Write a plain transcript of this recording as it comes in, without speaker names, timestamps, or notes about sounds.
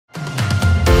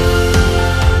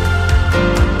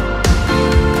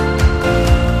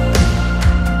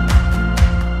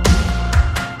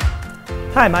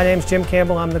Hi, my name is Jim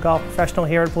Campbell. I'm the golf professional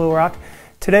here at Blue Rock.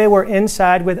 Today we're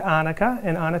inside with Annika,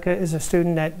 and Annika is a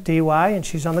student at DY and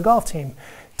she's on the golf team.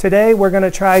 Today we're going to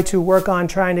try to work on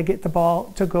trying to get the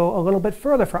ball to go a little bit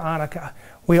further for Annika.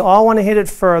 We all want to hit it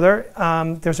further.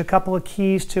 There's a couple of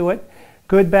keys to it.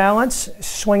 Good balance,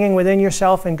 swinging within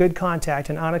yourself, and good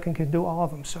contact, and Annika can do all of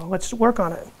them. So let's work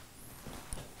on it.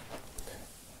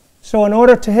 So in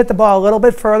order to hit the ball a little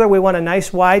bit further, we want a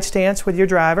nice wide stance with your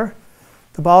driver.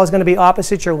 The ball is going to be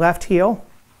opposite your left heel.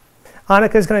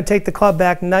 Annika is going to take the club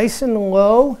back nice and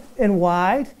low and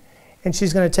wide, and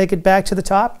she's going to take it back to the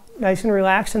top, nice and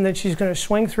relaxed, and then she's going to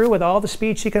swing through with all the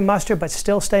speed she can muster, but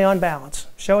still stay on balance.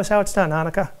 Show us how it's done,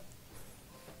 Annika.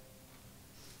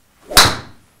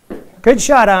 Good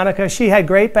shot, Annika. She had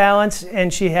great balance,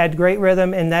 and she had great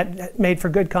rhythm, and that made for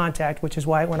good contact, which is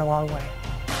why it went a long way.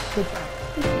 Good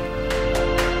job.